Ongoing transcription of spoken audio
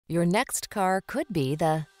Your next car could be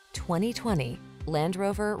the 2020 Land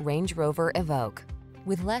Rover Range Rover Evoque.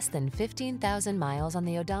 With less than 15,000 miles on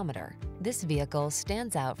the odometer, this vehicle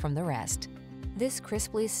stands out from the rest. This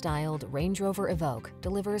crisply styled Range Rover Evoque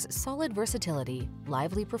delivers solid versatility,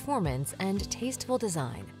 lively performance, and tasteful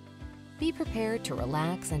design. Be prepared to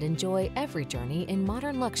relax and enjoy every journey in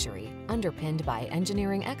modern luxury, underpinned by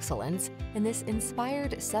engineering excellence in this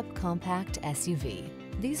inspired subcompact SUV.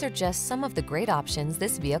 These are just some of the great options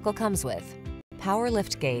this vehicle comes with: power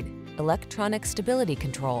liftgate, electronic stability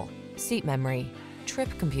control, seat memory, trip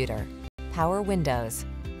computer, power windows,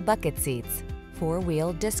 bucket seats,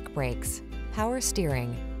 four-wheel disc brakes, power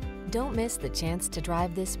steering. Don't miss the chance to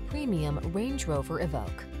drive this premium Range Rover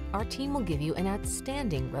Evoque. Our team will give you an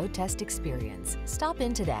outstanding road test experience. Stop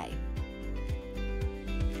in today.